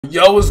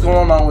Yo, what's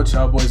going on with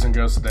y'all boys and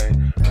girls today?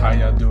 How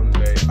y'all doing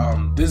today?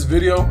 This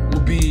video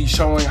will be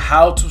showing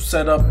how to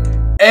set up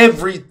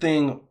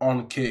everything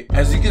on Kick.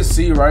 As you can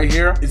see right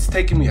here, it's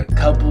taking me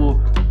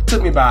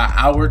took me about an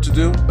hour to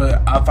do,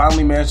 but I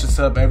finally managed to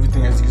set up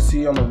everything. As you can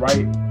see on the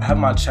right, I have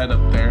my chat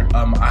up there.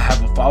 I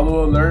have a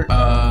follow alert.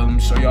 Let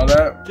me show y'all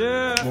that.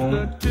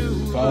 Boom.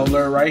 Follow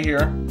alert right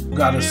here. We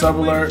got a sub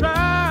alert.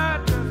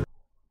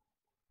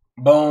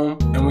 Boom.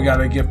 And we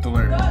got a gift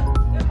alert.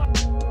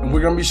 And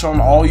we're going to be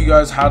showing all you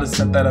guys how to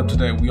set that up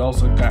today. We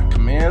also got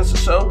commands to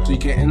show, so you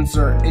can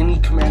insert any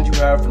command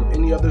you have from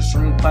any other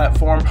streaming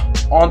platform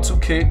onto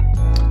Kick.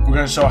 We're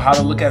going to show how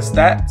to look at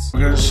stats.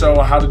 We're going to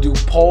show how to do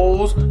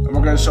polls, and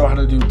we're going to show how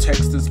to do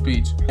text to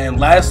speech.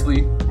 And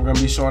lastly, we're going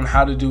to be showing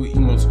how to do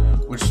emotes,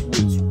 which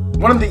was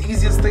one of the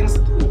easiest things to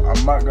do.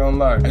 I'm not going to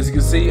lie. As you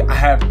can see, I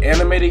have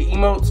animated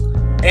emotes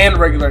and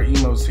regular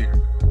emotes here.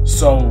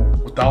 So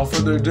without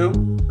further ado,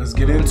 let's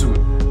get into it.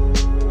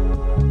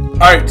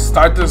 Alright, to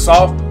start this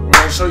off, we're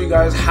going to show you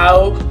guys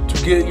how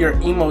to get your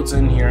emotes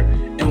in here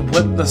and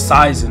what the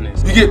sizing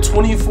is. You get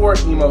 24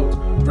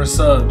 emotes for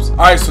subs.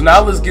 Alright, so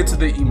now let's get to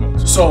the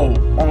emotes. So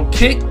on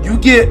Kick, you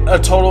get a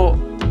total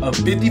of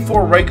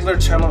 54 regular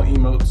channel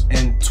emotes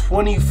and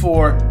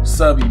 24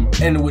 sub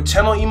emotes. And with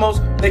channel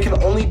emotes, they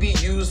can only be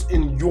used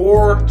in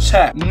your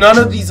chat. None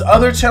of these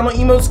other channel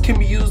emotes can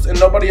be used in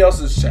nobody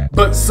else's chat.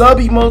 But sub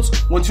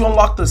emotes, once you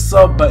unlock the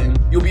sub button,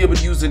 you'll be able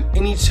to use in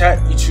any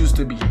chat you choose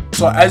to be in.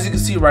 So as you can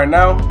see right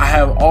now, I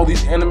have all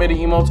these animated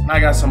emotes and I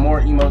got some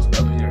more emotes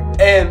up here.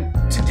 And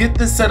to get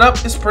this set up,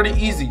 it's pretty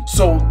easy.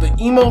 So the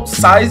emote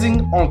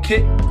sizing on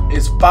Kick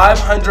is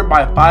 500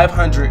 by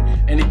 500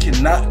 and it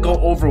cannot go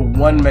over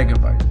 1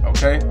 megabyte.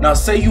 Okay, now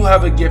say you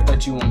have a gift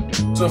that you want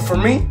to do. So for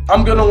me,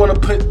 I'm gonna want to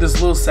put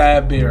this little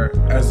sad bear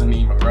as an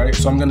emote, right?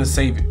 So I'm gonna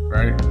save it,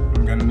 right?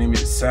 I'm gonna name it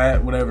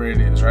sad, whatever it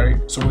is, right?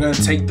 So we're gonna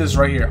take this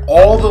right here.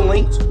 All the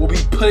links will be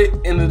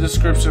put in the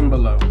description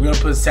below. We're gonna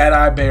put sad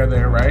eye bear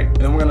there, right? And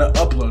then we're gonna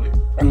upload it.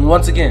 And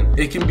once again,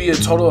 it can be a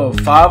total of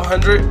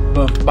 500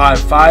 but by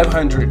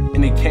 500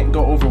 and it can't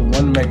go over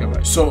 1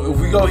 megabyte. So if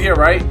we go here,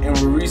 right, and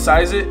we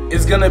resize it,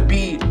 it's gonna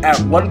be at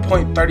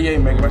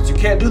 1.38 megabytes. You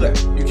can't do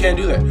that. You can't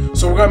do that.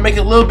 So we're gonna make it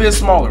a little bit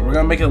smaller. We're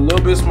gonna make it a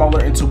little bit smaller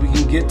until we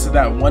can get to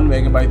that 1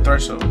 megabyte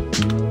threshold.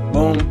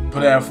 Boom,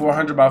 put it at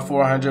 400 by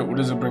 400. What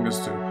does it bring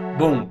us to?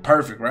 Boom,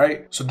 perfect,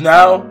 right? So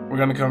now we're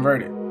gonna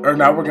convert it, or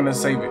now we're gonna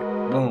save it.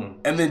 Boom.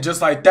 And then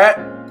just like that,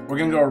 we're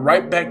gonna go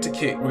right back to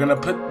Kick. We're gonna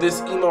put this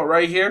emote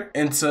right here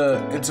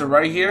into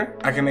right here.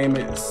 I can name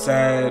it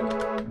sad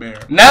bear.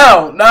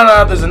 Now,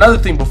 there's another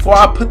thing. Before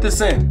I put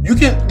this in,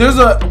 there's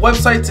a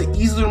website to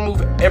easily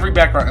remove every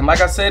background. And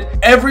like I said,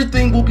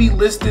 everything will be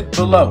listed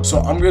below.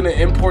 So I'm gonna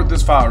import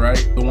this file,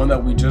 right? The one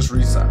that we just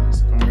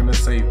resized. And we're gonna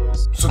save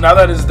this. So now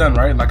that it's done,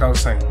 right? Like I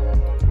was saying,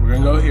 we're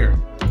gonna go here.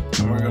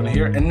 And we're gonna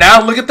here. And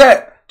now look at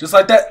that. Just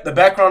like that, the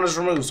background is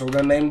removed. So we're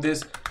gonna name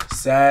this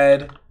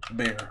sad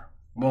bear.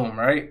 Boom,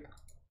 right?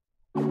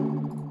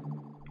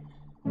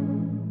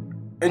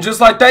 And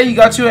just like that, you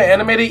got you an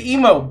animated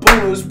emote. Boom,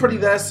 it was pretty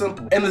that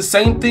simple. And the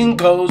same thing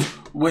goes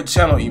with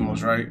channel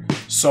emotes, right?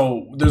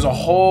 So there's a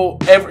whole,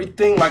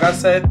 everything, like I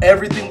said,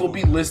 everything will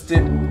be listed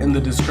in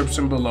the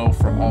description below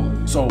for all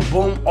of it. So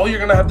boom, all you're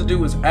gonna have to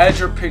do is add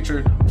your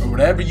picture or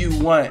whatever you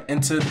want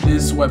into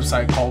this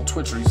website called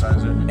Twitch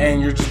Resizer,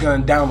 and you're just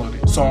gonna download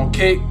it. So on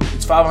Kick,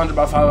 it's 500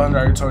 by 500, I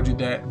already told you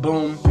that.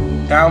 Boom,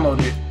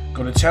 download it,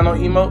 go to channel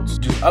emotes,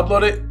 just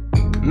upload it,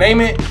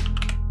 name it,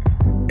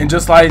 and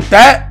just like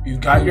that, you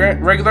got your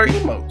regular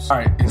emotes. All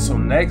right, and so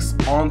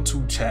next on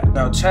to chat.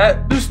 Now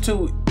chat, there's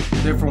two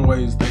different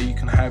ways that you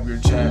can have your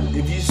chat.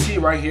 If you see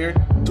right here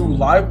through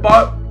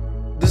LiveBot,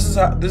 this is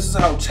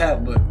how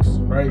chat looks,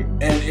 right?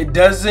 And it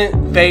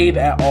doesn't fade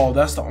at all.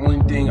 That's the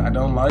only thing I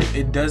don't like.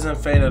 It doesn't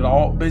fade at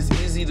all, but it's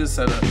easy to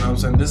set up. You know what I'm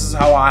saying? This is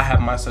how I have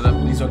my setup.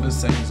 These are the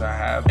settings I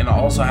have. And I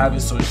also have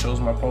it so it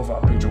shows my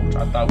profile picture, which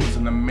I thought was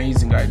an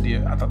amazing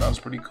idea. I thought that was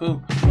pretty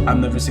cool. I've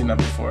never seen that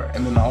before.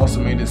 And then I also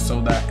made it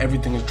so that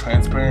everything is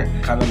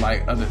transparent, kind of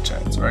like other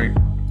chats, right?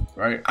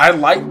 I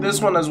like this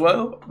one as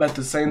well, but at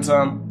the same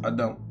time, I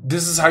don't.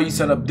 This is how you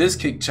set up this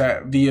Kick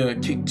chat via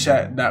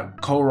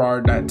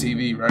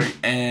kickchat.corar.tv, right?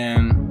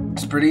 And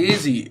it's pretty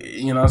easy,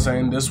 you know what I'm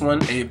saying? This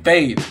one, it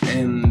fades.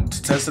 And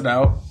to test it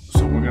out,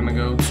 so we're gonna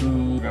go to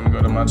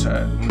my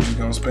chat. I'm just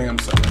gonna spam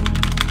something.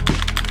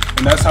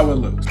 And that's how it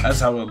looks.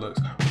 That's how it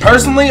looks.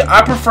 Personally,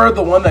 I prefer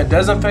the one that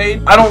doesn't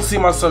fade. I don't see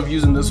myself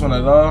using this one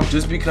at all,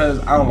 just because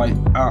I don't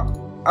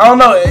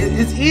know,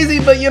 it's easy,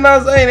 but you know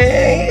what I'm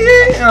saying?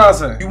 You know what I'm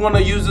saying? If you want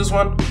to use this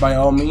one, by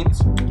all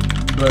means,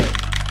 but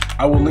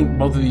I will link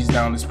both of these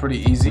down. It's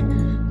pretty easy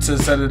to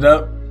set it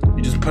up.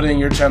 You just put in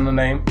your channel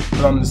name,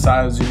 put on the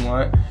size you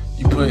want.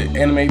 You put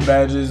animate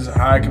badges,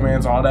 hide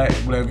commands, all that,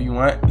 whatever you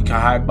want. You can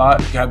hide bot,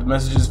 you can have the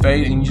messages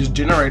fade, and you just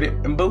generate it,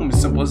 and boom,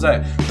 it's simple as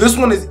that. This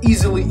one is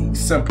easily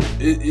simple.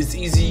 It's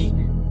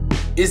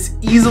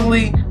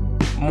easily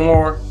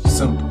more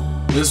simple.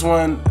 This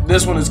one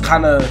is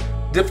kind of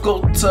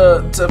difficult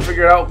to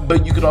figure out,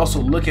 but you could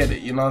also look at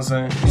it, you know what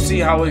I'm saying? You see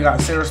how we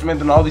got Sarah Smith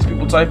and all these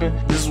people typing?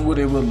 This is what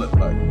it would look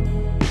like.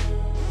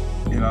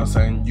 know what I'm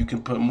saying? You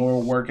can put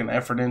more work and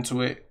effort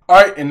into it. All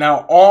right, and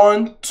now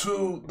on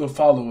to the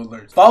follow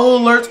alerts. Follow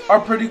alerts are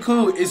pretty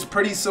cool. It's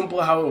pretty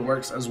simple how it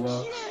works as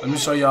well. Let me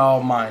show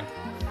y'all mine.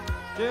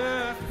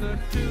 Just the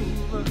two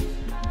of us.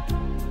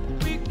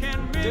 We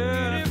can make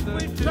it if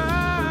we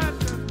try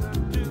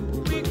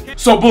to.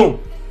 So boom,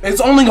 it's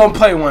only gonna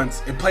play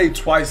once. It played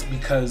twice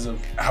because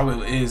of how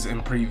it is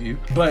in preview,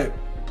 but it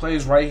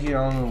plays right here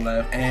on the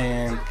left,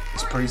 and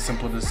it's pretty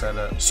simple to set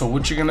up. So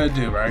what you're gonna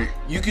do, right?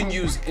 You can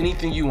use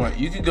anything you want.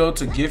 You could go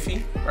to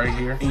Giphy right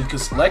here, and you can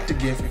select a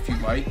GIF if you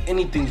like,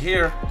 anything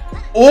here,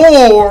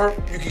 or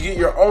you can get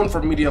your own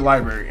from Media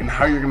Library. And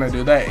how you're gonna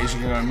do that is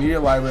you're gonna Media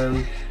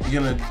Library,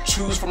 you're gonna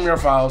choose from your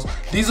files.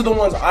 These are the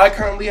ones I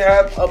currently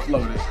have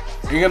uploaded.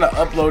 You're gonna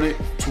upload it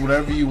to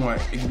whatever you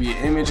want. It could be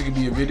an image, it could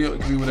be a video, it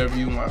could be whatever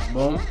you want.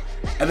 Boom.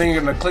 And then you're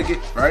gonna click it,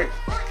 right?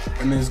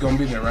 And then it's gonna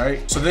be there,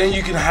 right? So then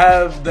you can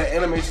have the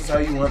animations how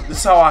you want. This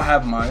is how I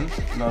have mine,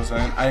 you know what I'm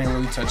saying? I didn't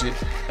really touch it.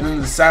 And then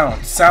the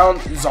sound.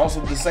 Sound is also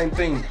the same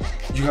thing.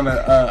 You're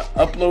gonna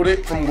upload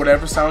it from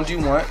whatever sound you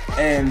want.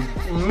 And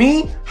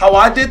me, how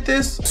I did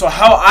this,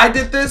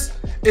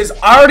 is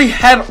I already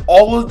had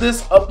all of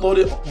this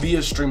uploaded via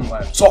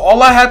Streamlabs. So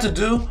all I had to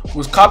do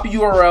was copy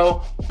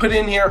URL, put it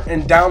in here,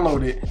 and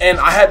download it. And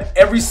I had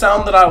every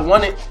sound that I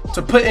wanted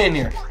to put in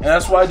here. And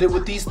that's what I did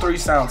with these 3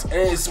 sounds. And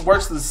it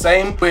works the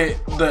same with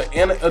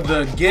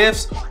the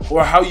GIFs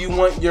or how you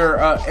want your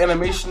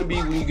animation to be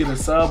when you get a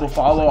sub or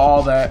follow,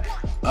 all that.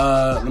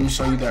 Let me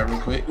show you that real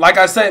quick. Like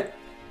I said,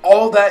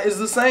 all that is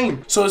the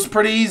same. So it's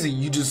pretty easy.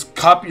 You just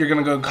copy, you're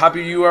gonna go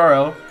copy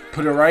URL,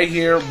 put it right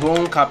here,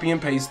 boom, copy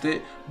and paste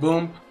it,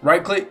 boom,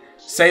 right click,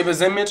 save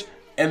as image,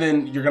 and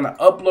then you're gonna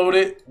upload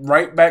it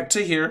right back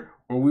to here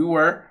where we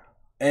were,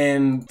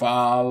 and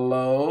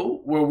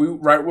follow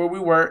right where we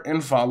were,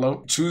 and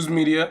follow, choose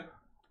media,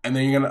 and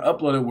then you're gonna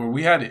upload it where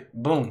we had it.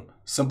 Boom.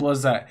 Simple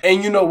as that.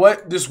 And you know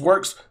what? This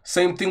works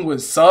same thing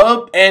with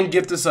sub and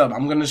gift a sub.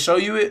 I'm gonna show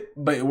you it,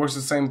 but it works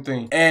the same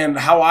thing. And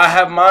how I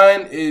have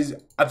mine is,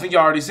 I think you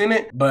already seen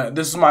it, but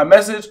this is my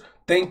message.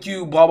 Thank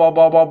you, blah, blah,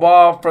 blah, blah,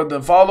 blah, for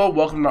the follow.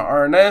 Welcome to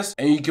RNS.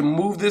 And you can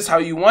move this how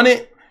you want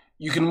it.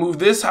 You can move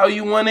this how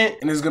you want it,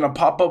 and it's gonna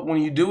pop up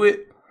when you do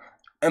it.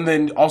 And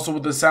then also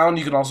with the sound,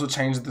 you can also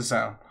change the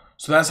sound.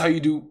 So that's how you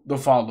do the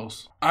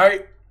follows. All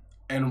right.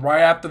 And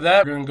right after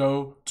that, we're gonna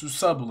go to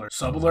sub alert.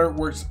 Sub alert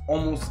works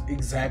almost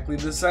exactly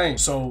the same.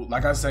 So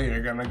like I say,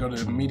 you're gonna go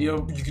to media.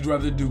 You could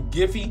rather do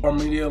Giphy or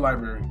Media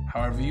Library,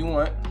 however you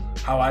want.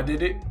 How I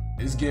did it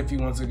is Giphy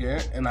once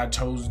again, and I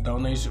chose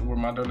donation where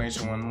my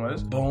donation one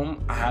was.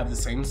 Boom, I have the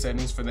same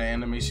settings for the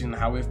animation,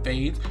 how it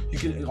fades. You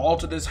can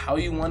alter this how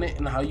you want it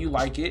and how you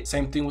like it.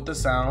 Same thing with the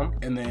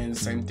sound, and then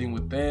same thing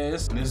with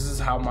this. And this is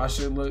how my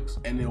shit looks,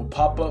 and it'll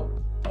pop up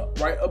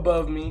right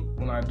above me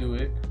when I do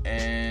it.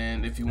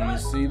 And if you want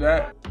to see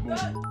that, boom,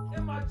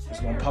 it's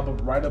gonna pop up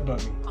right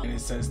above me, and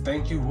it says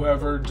thank you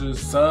whoever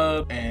just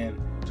sub. And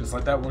just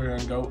like that, we're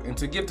gonna go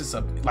into gift a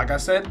sub. Like I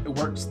said, it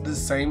works the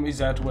same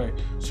exact way.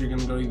 So you're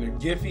gonna go either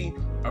Giphy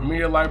or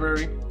Media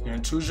Library. You're gonna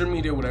choose your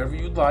media, whatever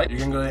you'd like. You're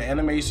gonna go to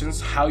animations,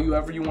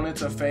 however you want it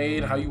to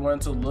fade, how you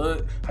want it to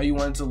look, how you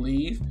want it to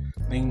leave.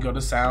 Then you can go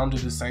to sound, do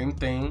the same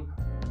thing.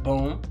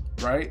 Boom,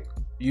 right?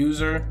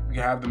 User, you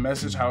can have the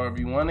message however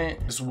you want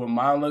it. This is what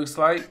mine looks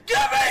like. Give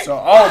me so,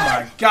 oh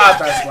my God,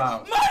 that's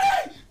loud.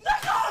 Money!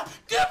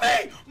 Give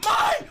me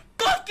my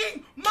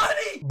fucking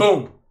money!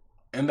 Boom.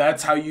 And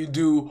that's how you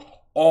do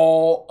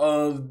all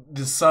of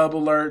the sub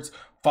alerts,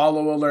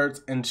 follow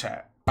alerts, and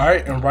chat. All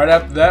right, and right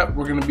after that,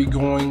 we're gonna be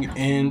going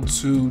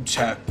into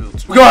chat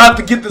filters. We're gonna have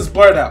to get this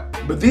blurred out,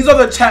 but these are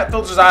the chat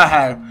filters I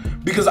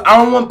have because I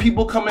don't want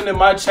people coming in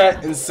my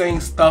chat and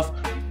saying stuff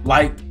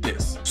like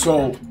this.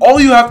 So all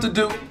you have to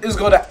do is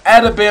go to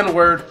add a banned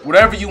word,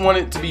 whatever you want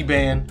it to be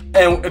banned.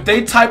 And if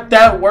they type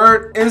that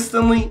word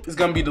instantly, it's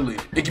gonna be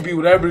deleted. It can be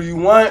whatever you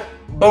want,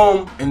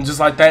 boom, and just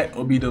like that,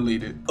 it'll be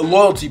deleted. A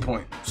loyalty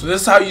point. So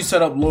this is how you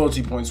set up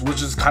loyalty points,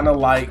 which is kind of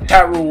like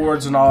cat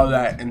rewards and all of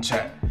that in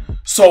chat.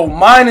 So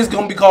mine is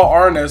gonna be called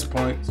RNS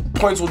points.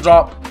 Points will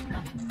drop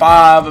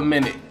 5 a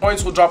minute.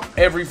 Points will drop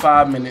every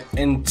 5 minutes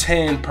and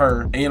 10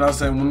 per. And you know what I'm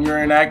saying? When you're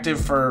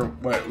inactive for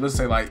what, let's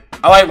say like,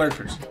 I like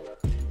lurkers.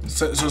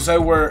 So say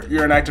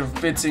you're inactive for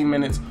 15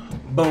 minutes,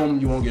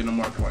 boom, you won't get no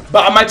more points.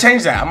 But I might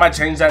change that. I might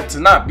change that to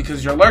not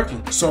because you're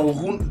lurking. So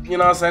who, you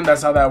know what I'm saying?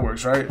 That's how that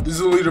works, right?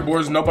 These are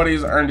leaderboards. Nobody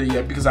has earned it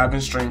yet because I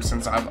haven't streamed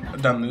since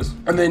I've done this.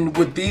 And then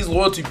with these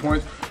loyalty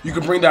points, you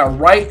can bring that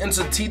right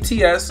into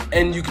TTS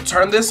and you can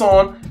turn this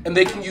on and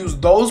they can use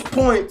those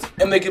points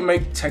and they can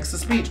make text to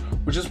speech,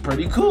 which is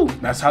pretty cool.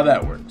 That's how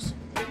that works.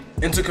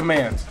 Into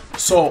commands.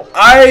 So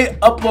I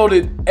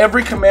uploaded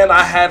every command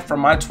I had from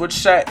my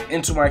Twitch chat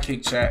into my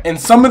Kick chat, and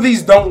some of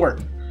these don't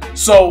work.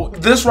 So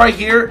this right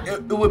here,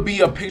 it would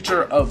be a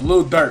picture of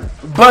Lil Durk,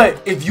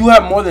 but if you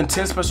have more than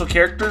 10 special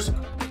characters,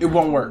 it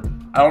won't work.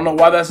 I don't know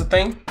why that's a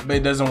thing, but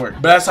it doesn't work.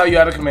 But that's how you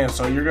add a command.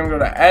 So you're gonna go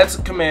to add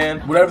to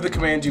command, whatever the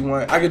command you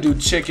want. I could do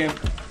chicken,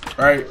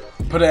 right?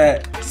 Put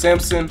at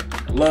Samson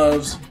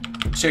loves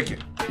chicken.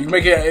 You can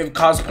make it, if it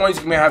costs points,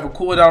 you can have a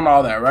cooldown,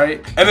 all that,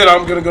 right? And then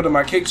I'm gonna go to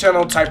my Kick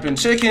channel, type in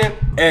chicken,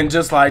 and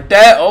just like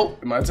that, oh,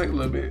 it might take a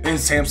little bit. And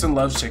Samson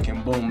loves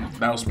chicken, boom,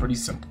 that was pretty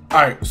simple.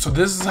 All right, so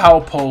this is how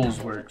polls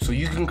work. So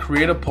you can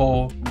create a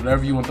poll,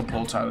 whatever you want the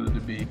poll title to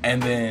be,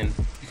 and then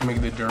you can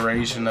make the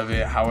duration of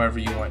it however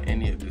you want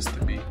any of this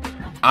to be.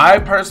 I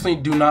personally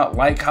do not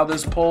like how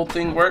this poll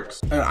thing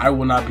works, and I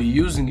will not be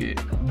using it.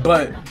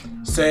 But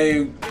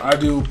say I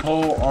do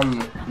poll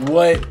on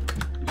what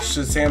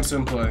should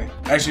Samson play.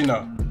 Actually,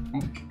 no.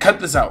 Cut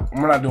this out.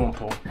 We're not doing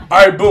poll.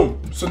 Alright,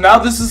 boom. So now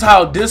this is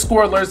how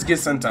Discord alerts get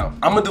sent out.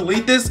 I'm gonna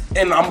delete this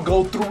and I'm gonna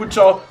go through with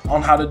y'all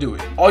on how to do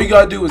it. All you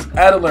gotta do is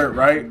add alert,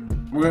 right?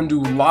 We're gonna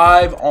do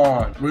live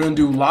on. We're gonna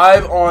do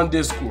live on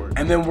Discord.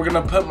 And then we're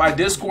gonna put my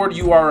Discord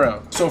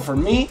URL. So for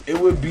me, it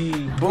would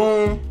be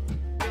boom.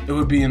 It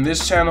would be in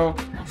this channel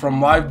from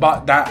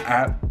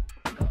livebot.app.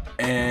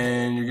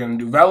 And you're gonna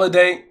do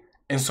validate.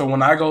 And so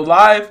when I go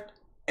live,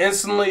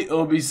 instantly it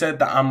will be said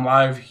that I'm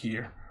live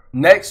here.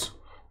 Next,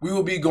 we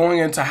will be going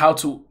into how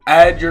to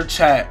add your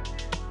chat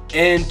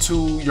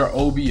into your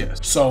OBS.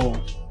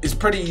 So it's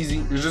pretty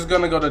easy. You're just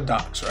gonna go to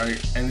docs,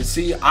 right? And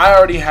see, I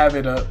already have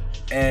it up,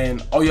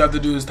 and all you have to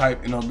do is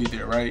type and it'll be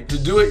there, right? To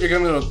do it, you're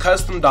gonna go to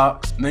custom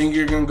docs, and then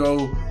you're gonna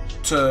go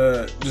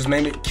to, just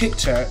name it Kick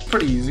Chat,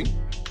 pretty easy.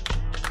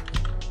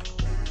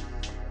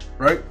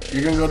 Right?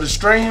 You're gonna go to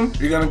stream,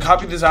 you're gonna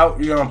copy this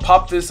out, you're gonna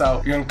pop this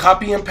out, you're gonna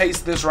copy and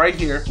paste this right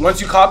here.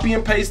 Once you copy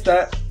and paste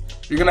that,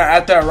 you're gonna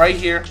add that right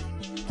here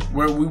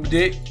where we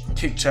did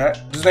Kick Chat.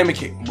 Just name it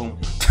Kick, boom.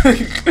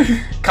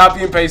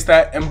 Copy and paste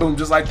that, and boom,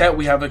 just like that,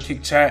 we have a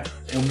Kick Chat,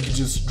 and we can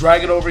just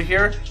drag it over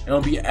here, and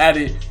it'll be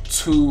added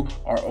to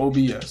our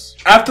OBS.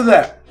 After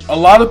that, a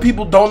lot of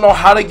people don't know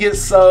how to get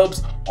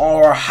subs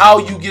or how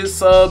you get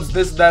subs,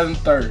 this, that, and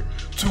third.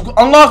 To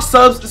unlock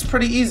subs is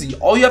pretty easy.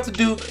 All you have to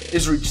do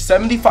is reach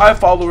 75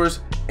 followers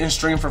and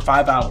stream for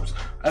 5 hours.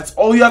 That's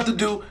all you have to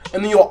do,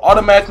 and then you'll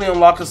automatically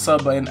unlock a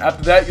sub button.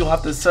 After that, you'll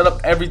have to set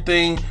up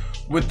everything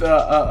with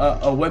a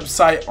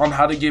website on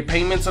how to get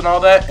payments and all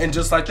that, and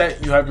just like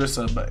that, you have your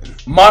sub button.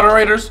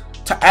 Moderators,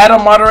 to add a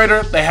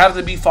moderator, they have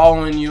to be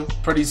following you.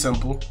 Pretty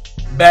simple.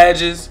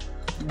 Badges,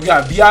 we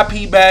got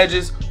VIP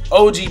badges,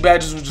 OG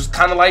badges, which is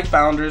kind of like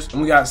founders,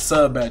 and we got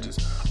sub badges.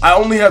 I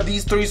only have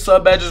these 3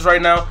 sub badges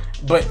right now,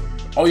 but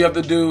all you have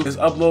to do is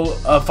upload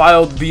a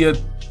file via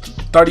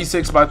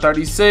 36 by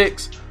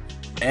 36,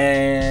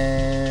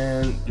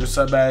 and your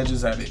sub badge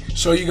is added.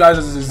 Show you guys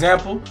as an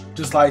example,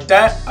 just like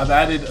that, I've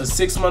added a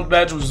 6-month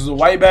badge, which is a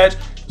white badge.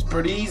 It's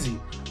pretty easy.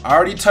 I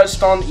already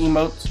touched on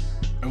emotes,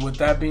 and with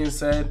that being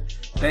said,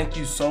 thank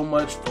you so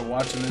much for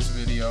watching this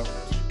video.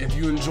 If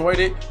you enjoyed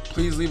it,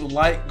 please leave a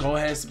like, go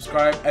ahead and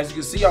subscribe. As you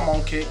can see, I'm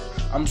on Kick.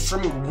 I'm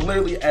streaming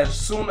literally as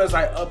soon as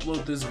I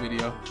upload this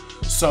video.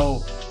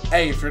 So,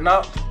 hey, if you're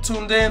not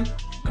tuned in,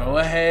 go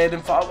ahead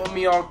and follow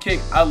me on Kick.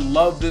 I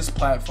love this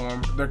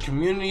platform. Their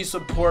community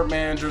support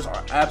managers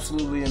are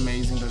absolutely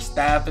amazing. Their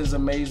staff is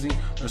amazing.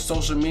 Their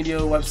social media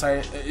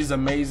website is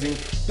amazing.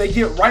 They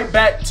get right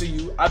back to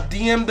you. I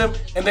DM'd them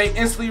and they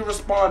instantly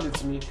responded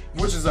to me,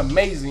 which is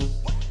amazing.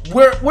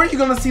 Where are you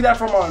gonna see that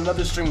from on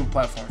another streaming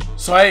platform?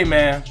 So hey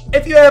man,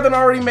 if you haven't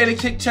already made a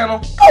Kick channel,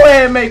 go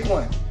ahead and make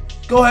one.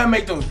 Go ahead and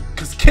make those,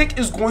 because Kick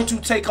is going to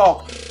take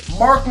off.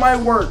 Mark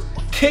my word,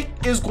 Kick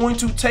is going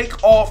to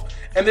take off.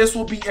 And this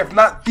will be, if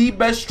not the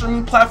best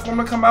streaming platform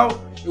to come out,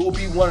 it will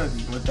be one of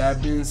these. With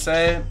that being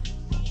said,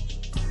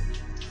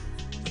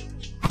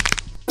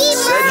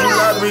 said you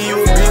love me, you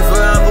will be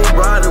forever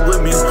riding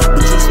with me. But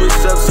you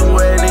switched up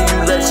somewhere and then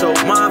you let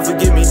your mind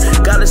forgive me.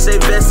 Gotta say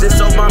best, it's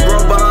on my bro.